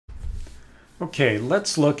Okay,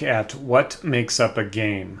 let's look at what makes up a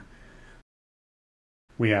game.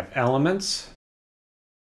 We have elements,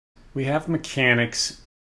 we have mechanics,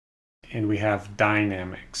 and we have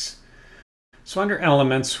dynamics. So under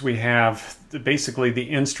elements, we have basically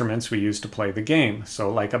the instruments we use to play the game.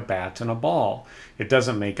 So like a bat and a ball. It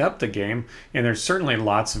doesn't make up the game, and there's certainly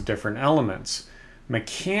lots of different elements.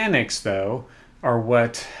 Mechanics, though, are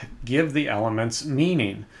what give the elements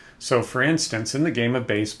meaning. So for instance, in the game of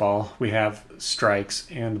baseball, we have strikes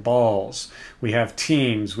and balls. We have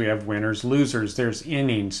teams, we have winners, losers, there's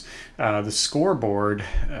innings. The scoreboard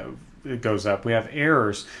it goes up. We have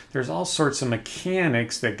errors. There's all sorts of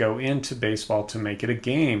mechanics that go into baseball to make it a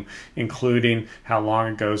game, including how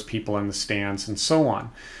long it goes, people in the stands, and so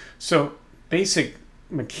on. So basic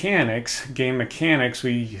mechanics, game mechanics,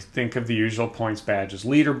 we think of the usual points, badges,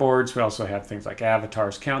 leaderboards. We also have things like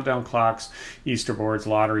avatars, countdown clocks, Easter boards,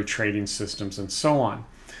 lottery trading systems, and so on.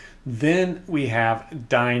 Then we have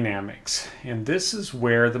dynamics, and this is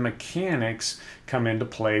where the mechanics come into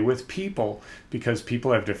play with people, because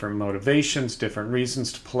people have different motivations, different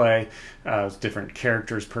reasons to play, different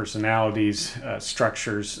characters, personalities,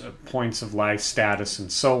 structures, points of life, status,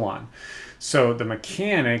 and so on. So the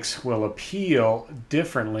mechanics will appeal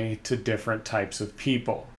differently to different types of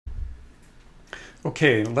people.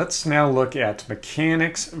 Okay, let's now look at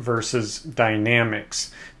mechanics versus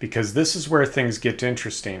dynamics, because this is where things get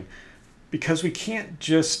interesting. Because we can't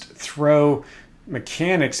just throw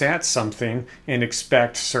mechanics at something and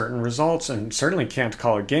expect certain results, and certainly can't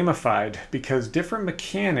call it gamified, because different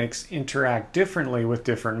mechanics interact differently with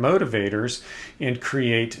different motivators and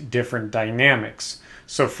create different dynamics.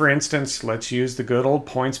 So for instance, let's use the good old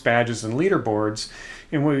points, badges, and leaderboards.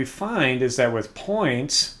 And what we find is that with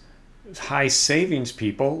points, high savings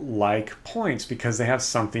people like points because they have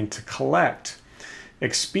something to collect.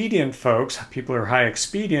 Expedient folks, people who are high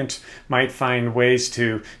expedient, might find ways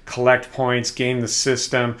to collect points, game the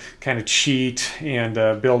system, kind of cheat, and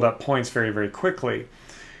build up points very, very quickly.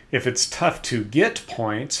 If it's tough to get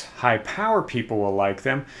points, high power people will like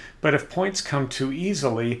them, but if points come too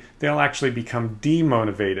easily, they'll actually become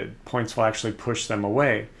demotivated. Points will actually push them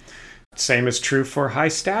away. Same is true for high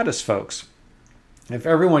status folks. If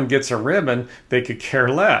everyone gets a ribbon, they could care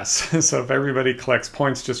less. So if everybody collects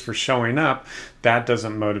points just for showing up, that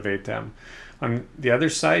doesn't motivate them. On the other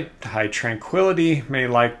side, high tranquility may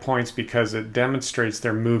like points because it demonstrates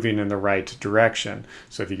they're moving in the right direction.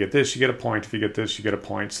 So if you get this, you get a point. If you get this, you get a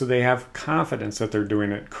point. So they have confidence that they're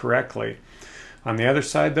doing it correctly. On the other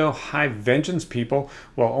side, though, high vengeance people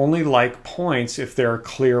will only like points if there are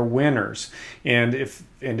clear winners. And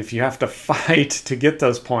if you have to fight to get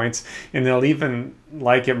those points, and they'll even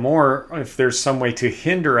like it more if there's some way to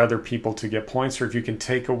hinder other people to get points, or if you can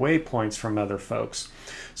take away points from other folks.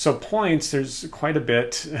 So points, there's quite a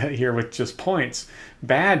bit here with just points.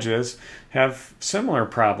 Badges have similar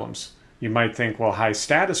problems. You might think, well, high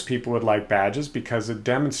status people would like badges because it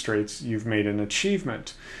demonstrates you've made an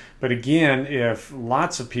achievement. But again, if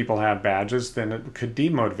lots of people have badges, then it could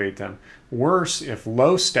demotivate them. Worse, if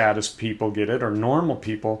low status people get it, or normal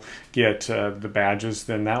people get the badges,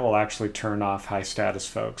 then that will actually turn off high status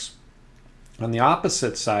folks. On the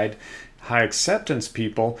opposite side, high acceptance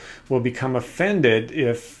people will become offended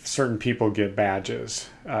if certain people get badges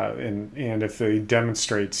and if they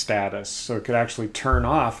demonstrate status. So it could actually turn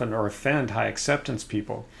off or offend high acceptance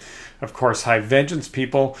people. Of course, high vengeance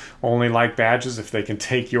people only like badges if they can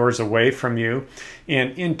take yours away from you.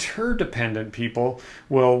 And interdependent people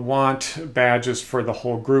will want badges for the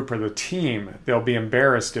whole group or the team. They'll be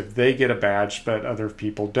embarrassed if they get a badge but other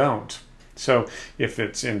people don't. So if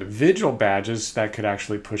it's individual badges, that could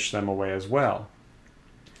actually push them away as well.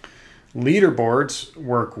 Leaderboards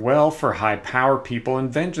work well for high power people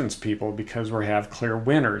and vengeance people because we have clear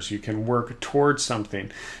winners. You can work towards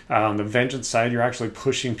something. On the vengeance side, you're actually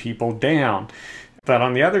pushing people down. But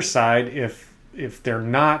on the other side, if they're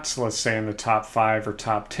not, so let's say in the top 5 or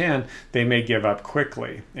top 10, they may give up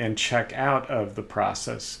quickly and check out of the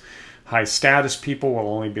process. High status people will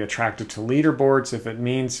only be attracted to leaderboards if it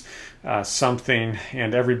means something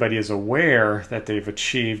and everybody is aware that they've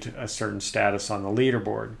achieved a certain status on the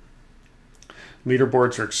leaderboard.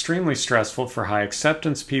 Leaderboards are extremely stressful for high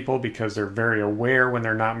acceptance people because they're very aware when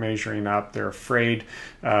they're not measuring up. They're afraid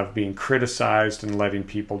of being criticized and letting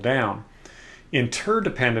people down.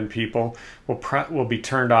 Interdependent people will be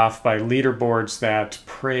turned off by leaderboards that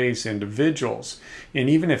praise individuals. And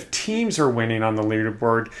even if teams are winning on the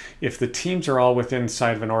leaderboard, if the teams are all within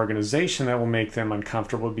inside of an organization, that will make them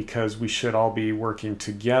uncomfortable because we should all be working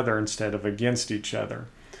together instead of against each other.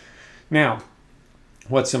 Now,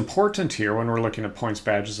 What's important here when we're looking at points,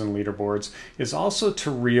 badges, and leaderboards is also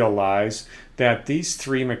to realize that these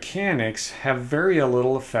three mechanics have very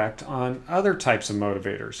little effect on other types of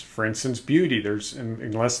motivators. For instance, beauty,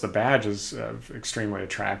 unless the badge is extremely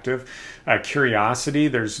attractive. Curiosity,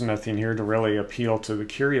 there's nothing here to really appeal to the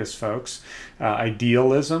curious folks.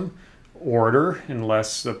 Idealism, order,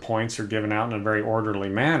 unless the points are given out in a very orderly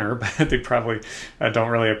manner, but they probably don't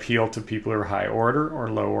really appeal to people who are high order or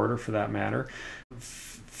low order for that matter.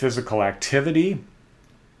 Physical activity,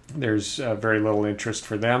 there's very little interest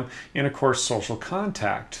for them, and of course social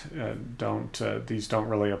contact, these don't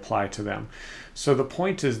really apply to them. So the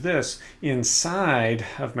point is this: inside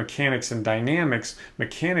of mechanics and dynamics,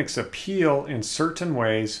 mechanics appeal in certain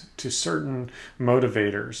ways to certain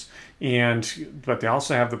motivators, but they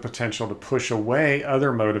also have the potential to push away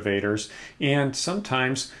other motivators, and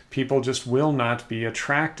sometimes people just will not be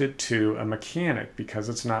attracted to a mechanic because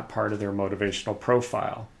it's not part of their motivational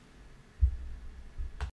profile.